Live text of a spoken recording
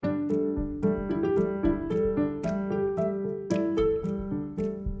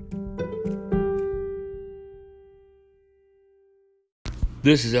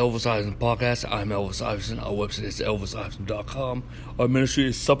This is Elvis Eisen Podcast. I'm Elvis Eisen. Our website is elviseisen.com. Our ministry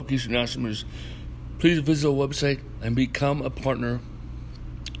is Supplication National Ministry. Please visit our website and become a partner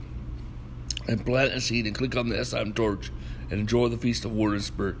and plant a seed and click on the SIM torch and enjoy the feast of Word and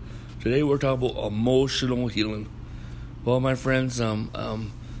Spirit. Today we're talking about emotional healing. Well, my friends,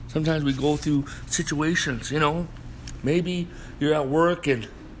 sometimes we go through situations, Maybe you're at work and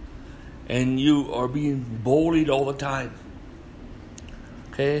you are being bullied all the time.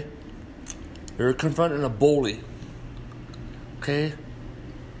 Okay? You're confronting a bully. Okay?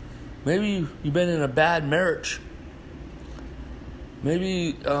 Maybe you've been in a bad marriage.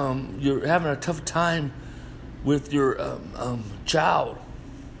 Maybe you're having a tough time with your child.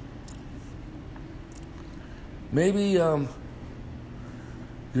 Maybe you're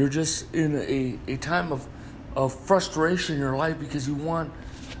just in a time of frustration in your life because you want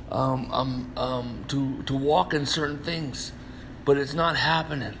to walk in certain things, but it's not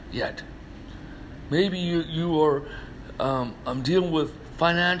happening yet. Maybe you are dealing with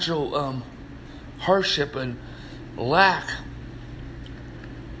financial hardship and lack.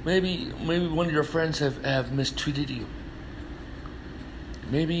 Maybe one of your friends have mistreated you.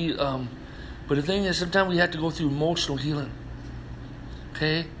 Maybe, but the thing is, sometimes we have to go through emotional healing.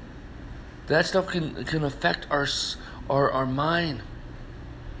 Okay, that stuff can affect our mind,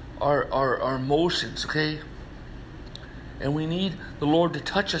 our emotions. Okay. And we need the Lord to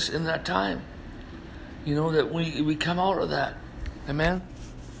touch us in that time. That we come out of that. Amen?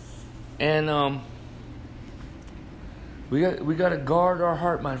 And we got to guard our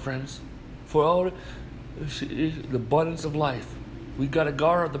heart, my friends. For all the abundance of life. We got to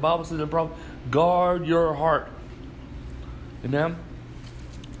guard. The Bible says in the Proverbs, guard your heart. Amen?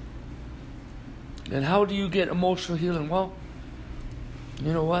 And how do you get emotional healing? Well,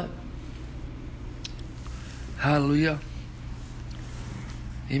 you know what? Hallelujah.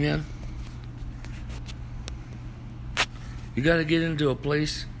 Amen. You got to get into a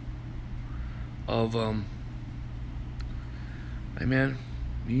place of, amen.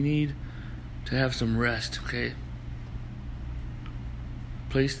 You need to have some rest, okay?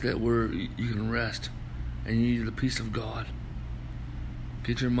 Place that where you can rest, and you need the peace of God.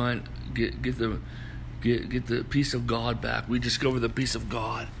 Get your mind, get the peace of God back. We discover the peace of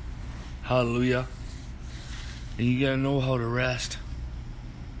God. Hallelujah. And you got to know how to rest.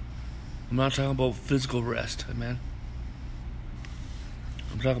 I'm not talking about physical rest, amen.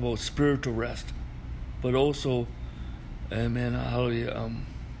 I'm talking about spiritual rest. But also, amen, hallelujah,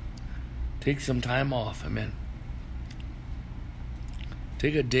 take some time off, amen.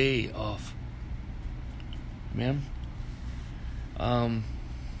 Take a day off. Amen.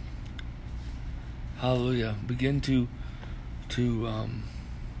 Hallelujah. Begin to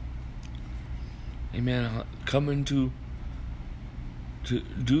amen, come into to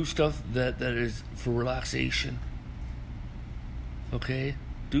do stuff that is for relaxation. Okay?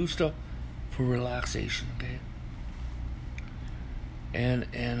 Do stuff for relaxation, okay? And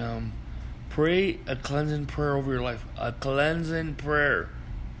pray a cleansing prayer over your life. A cleansing prayer.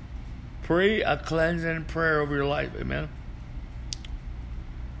 Pray a cleansing prayer over your life. Amen?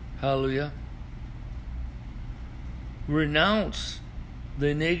 Hallelujah. Renounce the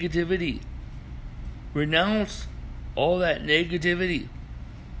negativity. Renounce all that negativity.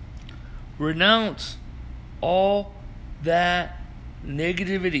 Renounce all that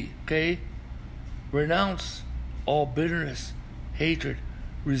negativity, okay? Renounce all bitterness, hatred,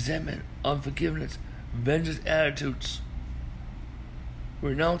 resentment, unforgiveness, vengeance attitudes.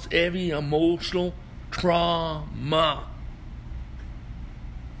 Renounce every emotional trauma.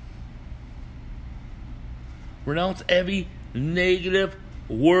 Renounce every negative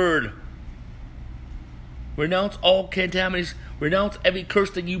word. Renounce all contamination. Renounce every curse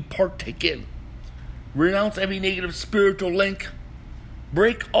that you partake in. Renounce every negative spiritual link.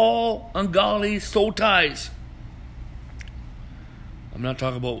 Break all ungodly soul ties. I'm not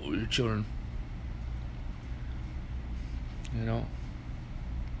talking about your children.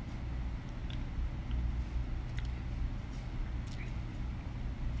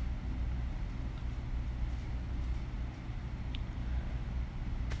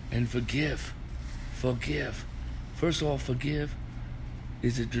 And forgive. Forgive. First of all, forgive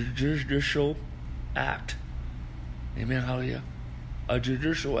is a judicial act. Amen. Hallelujah. A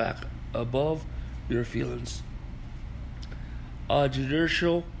judicial act above your feelings. A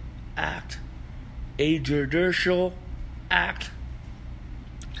judicial act. A judicial act.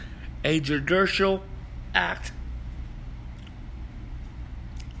 A judicial act.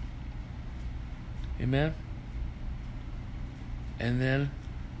 Amen. And then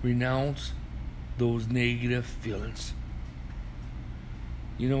renounce those negative feelings.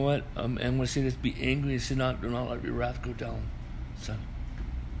 You know what? I'm going to say this: be angry and sin not. Do not let your wrath go down, son.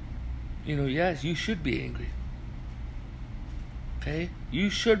 You know, yes, you should be angry. Okay?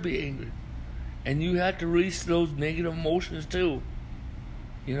 You should be angry. And you have to release those negative emotions too.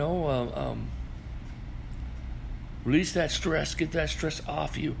 You know, release that stress. Get that stress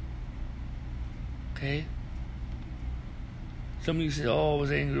off you. Okay? Some of you say, oh, I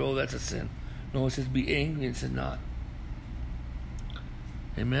was angry. Oh, that's a sin. No, it says be angry and sin not.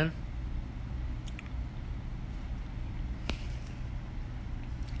 Amen?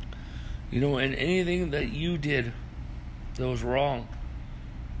 You know, and anything that you did that was wrong,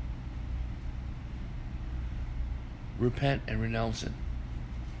 repent and renounce it.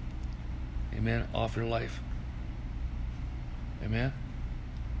 Amen? Off your life. Amen?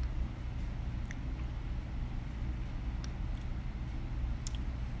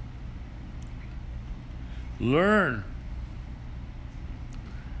 Learn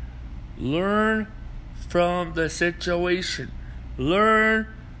from the situation. Learn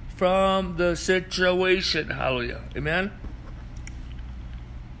from the situation. Hallelujah. Amen?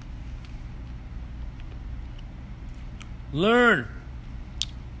 Learn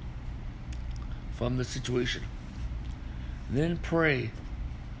from the situation. Then pray.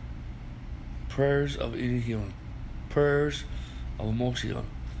 Prayers of inner healing. Prayers of emotional healing.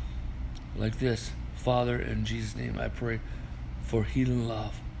 Like this. Father, in Jesus' name, I pray for healing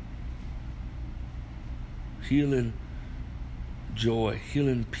love, healing joy,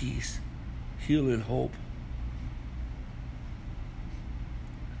 healing peace, healing hope.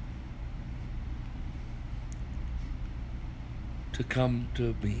 To come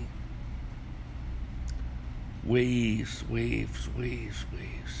to me. Waves, waves, waves,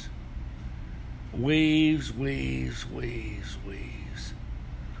 waves. Waves, waves, waves, waves.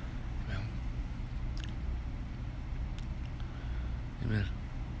 Amen.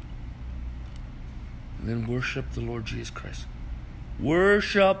 And then worship the Lord Jesus Christ.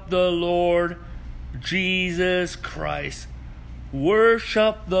 Worship the Lord Jesus Christ.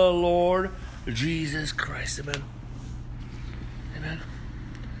 Worship the Lord Jesus Christ. Amen. Amen.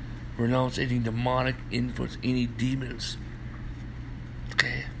 Renounce any demonic influence, any demons.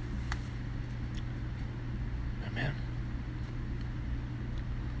 Okay. Amen.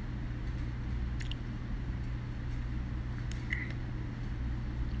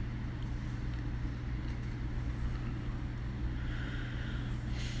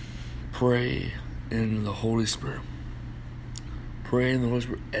 Pray in the Holy Spirit. Pray in the Holy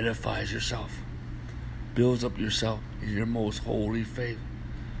Spirit edifies yourself. Builds up yourself in your most holy faith.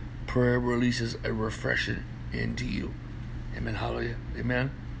 Prayer releases a refreshing into you. Amen. Hallelujah. Amen.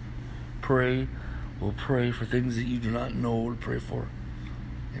 Pray. We'll pray for things that you do not know to pray for.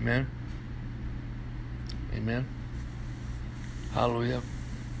 Amen. Amen. Hallelujah.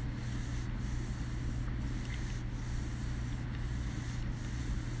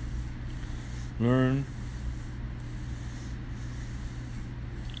 Learn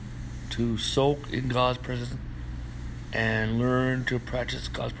to soak in God's presence and learn to practice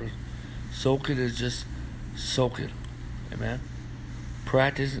God's presence. Soak it is just soak it. Amen.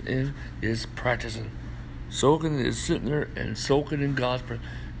 Practicing is practicing. Soaking is sitting there and soaking in God's presence.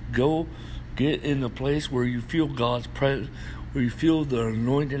 Go get in the place where you feel God's presence, where you feel the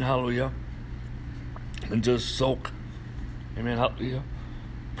anointing, hallelujah, and just soak. Amen. Hallelujah.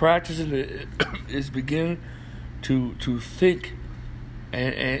 Practicing it is beginning to think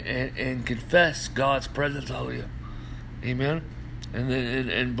and confess God's presence, hallelujah. Amen. And then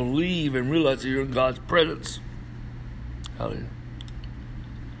and believe and realize that you're in God's presence. Hallelujah.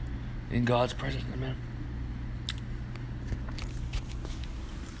 In God's presence, amen.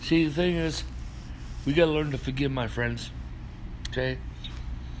 See, the thing is, we gotta learn to forgive, my friends. Okay?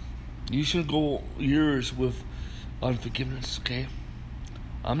 You shouldn't go years with unforgiveness, okay?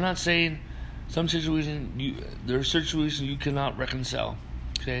 I'm not saying some situations there are situations you cannot reconcile.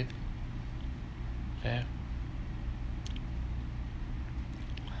 Okay? Okay?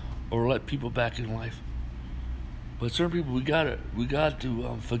 Or let people back in life. But certain people we got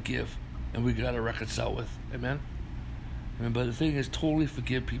to forgive and we got to reconcile with. Amen? Amen. But the thing is, totally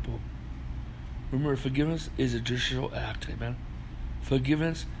forgive people. Remember, forgiveness is a judicial act. Amen?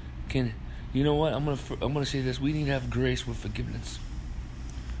 Forgiveness can, you know what? I'm gonna say this. We need to have grace with forgiveness.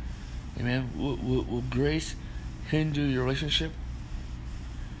 Amen. Will grace hinder your relationship?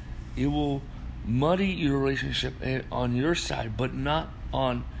 It will muddy your relationship on your side, but not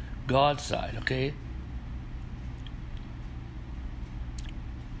on God's side. Okay.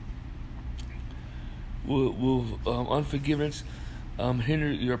 Will unforgiveness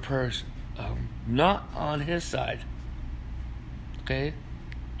hinder your prayers? Not on His side. Okay.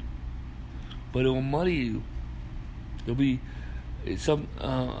 but it will muddy you. There'll be some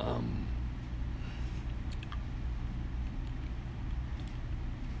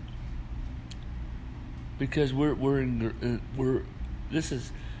because we're this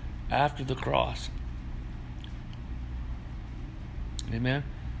is after the cross. Amen.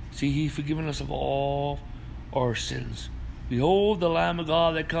 See, He's forgiven us of all our sins. Behold the Lamb of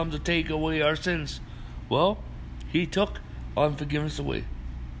God that comes to take away our sins. Well, He took unforgiveness away.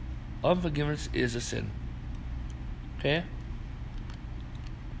 Unforgiveness is a sin. Okay?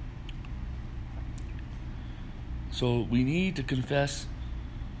 So we need to confess,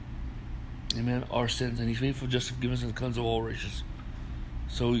 amen, our sins, and He's faithful just to forgive us and cleanse of all righteousness.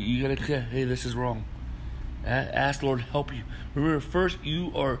 So you gotta say, hey, this is wrong. Ask the Lord to help you. Remember, first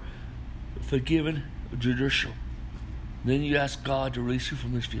you are forgiven, judicial. Then you ask God to release you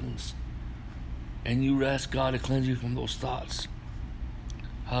from those feelings. And you ask God to cleanse you from those thoughts.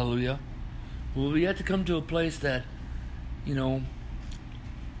 Hallelujah. Well, we have to come to a place that, we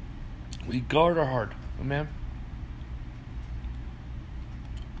guard our heart. Amen.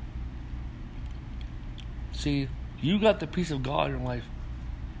 See, you got the peace of God in your life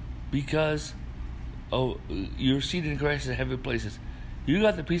because you're seated in Christ in heavenly places. You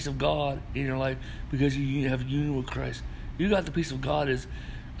got the peace of God in your life because you have union with Christ. You got the peace of God is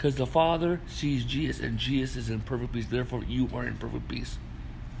because the Father sees Jesus and Jesus is in perfect peace. Therefore, you are in perfect peace.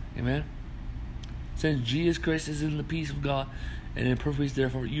 Amen. Since Jesus Christ is in the peace of God and in perfect peace,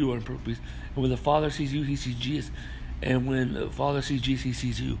 therefore you are in perfect peace. And when the Father sees you, He sees Jesus. And when the Father sees Jesus, He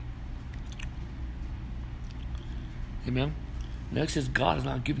sees you. Amen. Next is God has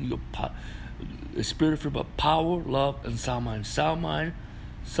not given you a spirit of fear, but power, love, and sound mind. Sound mind,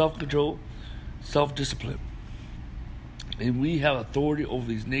 self-control, self-discipline. And we have authority over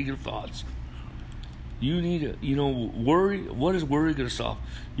these negative thoughts. You need to, worry. What is worry going to solve?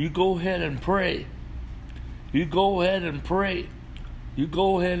 You go ahead and pray. You go ahead and pray. You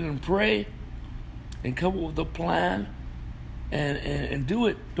go ahead and pray and come up with a plan and do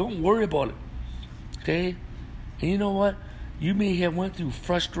it. Don't worry about it. Okay? And you know what? You may have went through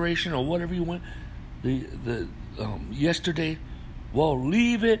frustration or whatever you went yesterday. Well,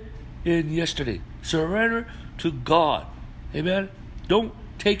 leave it in yesterday. Surrender to God. Amen. Don't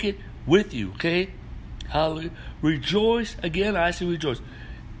take it with you. Okay. Hallelujah. Rejoice. Again, I say rejoice.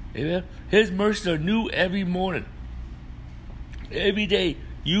 Amen. His mercies are new every morning. Every day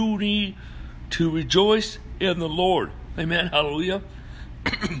you need to rejoice in the Lord. Amen. Hallelujah.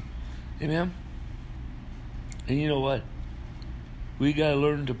 Amen. And you know what? We got to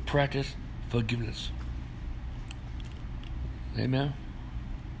learn to practice forgiveness. Amen.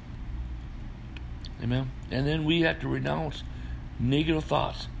 Amen. And then we have to renounce negative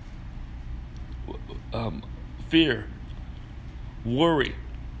thoughts, fear, worry,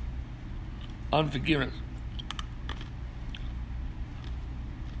 unforgiveness.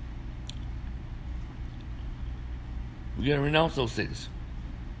 We got to renounce those things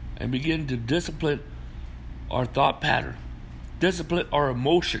and begin to discipline our thought pattern, discipline our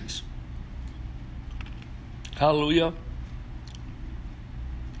emotions. Hallelujah.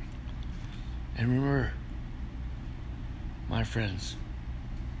 And remember, my friends,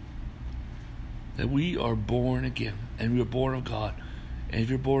 that we are born again, and we are born of God. And if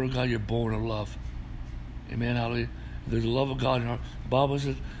you're born of God, you're born of love. Amen. Hallelujah. There's the love of God in our heart. The Bible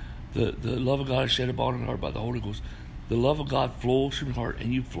says the love of God is shed abroad in the heart by the Holy Ghost. The love of God flows from your heart,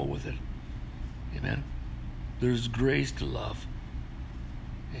 and you flow with it. Amen. There's grace to love.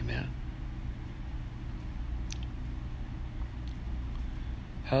 Amen.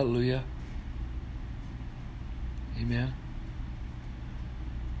 Hallelujah. Amen.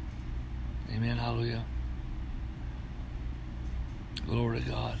 Amen. Hallelujah. Glory to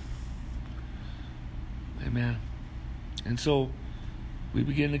God. Amen. And so we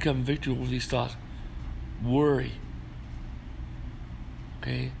begin to come victory over these thoughts. Worry.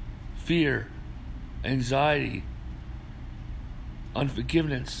 Okay. Fear. Anxiety.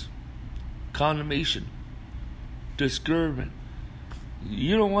 Unforgiveness. Condemnation. Discouragement.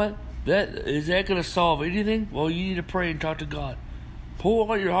 You know what? Is that going to solve anything? Well, you need to pray and talk to God.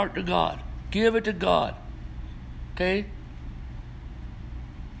 Pour out your heart to God. Give it to God. Okay?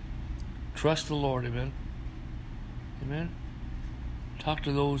 Trust the Lord. Amen. Amen. Talk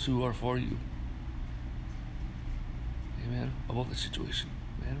to those who are for you. Amen. About the situation.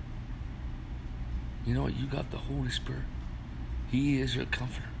 Amen. You know what? You got the Holy Spirit. He is your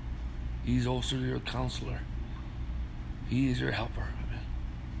comforter. He's also your counselor. He is your helper. Amen.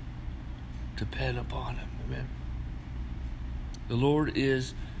 Depend upon Him. Amen. The Lord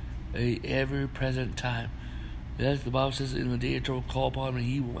is a ever-present time. As the Bible says, in the day of trouble, call upon him, and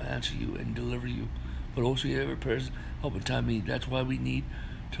he will answer you and deliver you. But also, you have a prayer help in time of need. That's why we need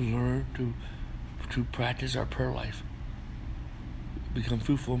to learn to practice our prayer life. Become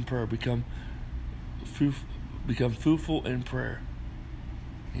fruitful in prayer. Become fruitful in prayer.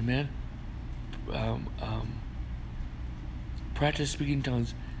 Amen. Practice speaking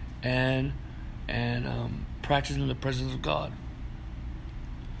tongues, and practice in the presence of God.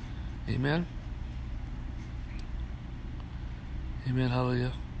 Amen. Amen.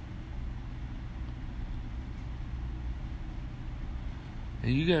 Hallelujah.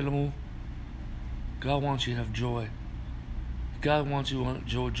 And you gotta know, God wants you to have joy. God wants you to want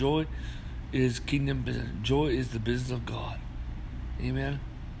joy. Joy is kingdom business. Joy is the business of God. Amen.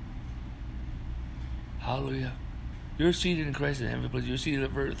 Hallelujah. You're seated in Christ in heavenly place. You're seated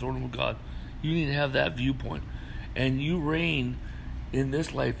at the throne of God. You need to have that viewpoint. And you reign in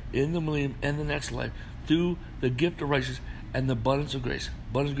this life, in the millennium, and the next life through the gift of righteousness and the abundance of grace.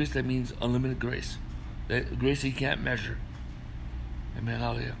 Abundance of grace, that means unlimited grace. That grace that you can't measure. Amen.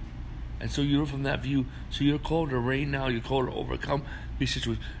 Hallelujah. And so you're from that view. So you're called to reign now. You're called to overcome these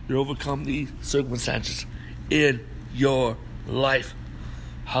situations. You're overcome these circumstances in your life.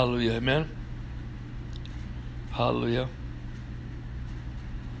 Hallelujah. Amen. Hallelujah.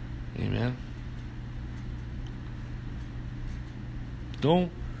 Amen.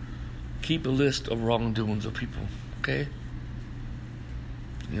 Don't keep a list of wrongdoings of people. Okay?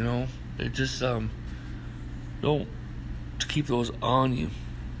 You know, it just don't keep those on you.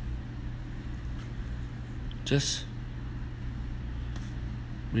 Just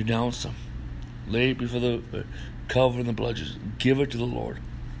renounce them. Lay it before the Calvary and the blood. Just give it to the Lord.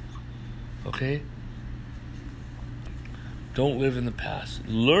 Okay? Don't live in the past.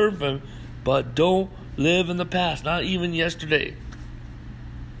 Learn from it, but don't live in the past. Not even yesterday.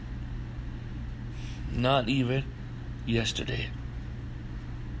 Not even yesterday.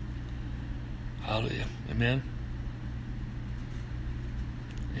 Hallelujah. Amen.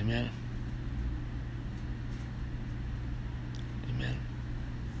 Amen. Amen.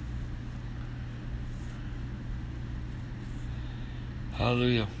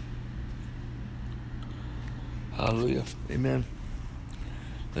 Hallelujah. Hallelujah. Amen.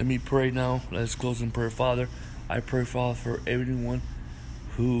 Let me pray now. Let's close in prayer. Father, I pray, Father, for everyone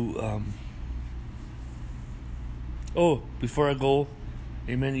who before I go,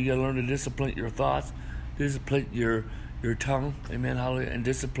 amen, you gotta learn to discipline your thoughts, discipline your tongue, amen, hallelujah, and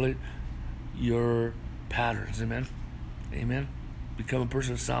discipline your patterns, amen. Amen. Become a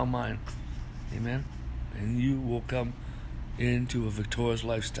person of sound mind. Amen. And you will come into a victorious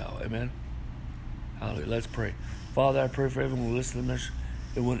lifestyle. Amen. Hallelujah. Let's pray. Father, I pray for everyone who listens to the message,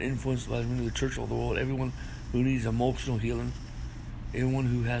 everyone influenced by the church all the world, everyone who needs emotional healing, everyone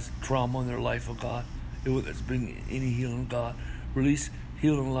who has trauma in their life, oh God, everyone that's bringing any healing, God. Release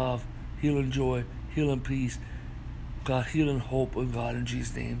healing love, healing joy, healing peace, God, healing hope, oh God, in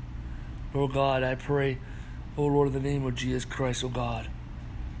Jesus' name. Lord God, I pray, oh Lord, in the name of Jesus Christ, oh God,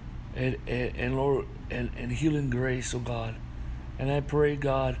 and Lord, and healing grace, oh God. And I pray,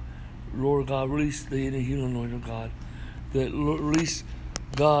 God, Lord God, release the inner healing anointing, oh God. That release,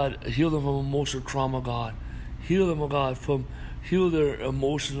 God, heal them from emotional trauma, God. Heal them, oh God, heal their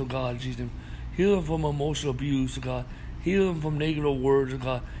emotions, oh God, Jesus. Heal them from emotional abuse, oh God. Heal them from negative words, oh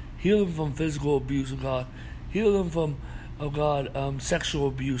God. Heal them from physical abuse, oh God. Heal them from, oh God, sexual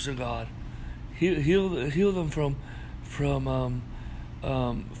abuse, oh God. Heal them from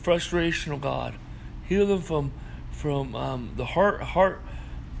frustration, oh God. Heal them from the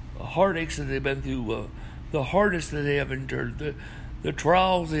heartaches that they've been through, the hardness that they have endured, the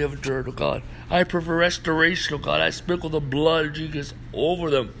trials they have endured, oh God. I pray for restoration, oh God. I sprinkle the blood of Jesus over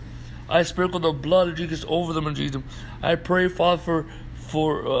them. I sprinkle the blood of Jesus over them in Jesus. I pray, Father,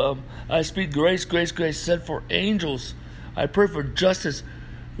 for I speak grace, sent for angels. I pray for justice,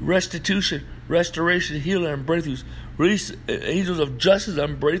 restitution, restoration, healing, and breakthroughs. Release angels of justice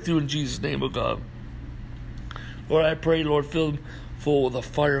and breakthrough in Jesus' name, oh God. Lord, I pray, Lord, fill them full of the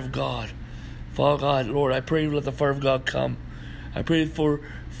fire of God. Father God, Lord, I pray, let the fire of God come. I pray for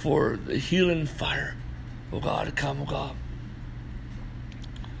the healing fire, oh God, to come, oh God.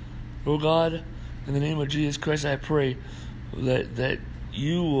 Lord God, in the name of Jesus Christ, I pray that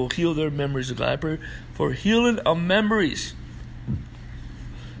you will heal their memories, oh God. I pray for healing of memories.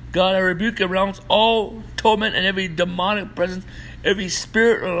 God, I rebuke and renounce all torment and every demonic presence, every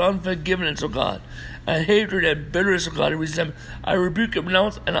spirit of unforgiveness, oh God, and hatred and bitterness, oh God, and resentment. I rebuke and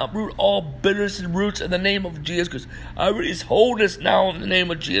renounce and uproot all bitterness and roots in the name of Jesus Christ. I release wholeness now in the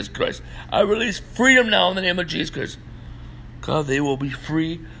name of Jesus Christ. I release freedom now in the name of Jesus Christ. God, they will be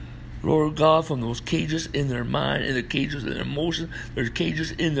free Lord God, from those cages in their mind, in the cages in their emotions, there's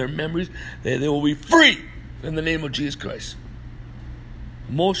cages in their memories, that they will be free in the name of Jesus Christ.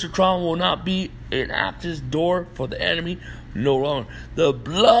 Emotional trauma will not be an access door for the enemy no longer. The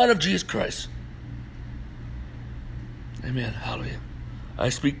blood of Jesus Christ. Amen. Hallelujah. I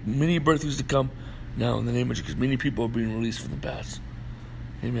speak many breakthroughs to come now in the name of Jesus. Many people are being released from the past.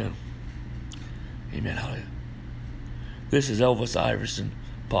 Amen. Amen. Hallelujah. This is Elvis Iverson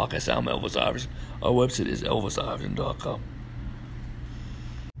podcast. I'm Elvis Iverson. Our website is elvisiverson.com.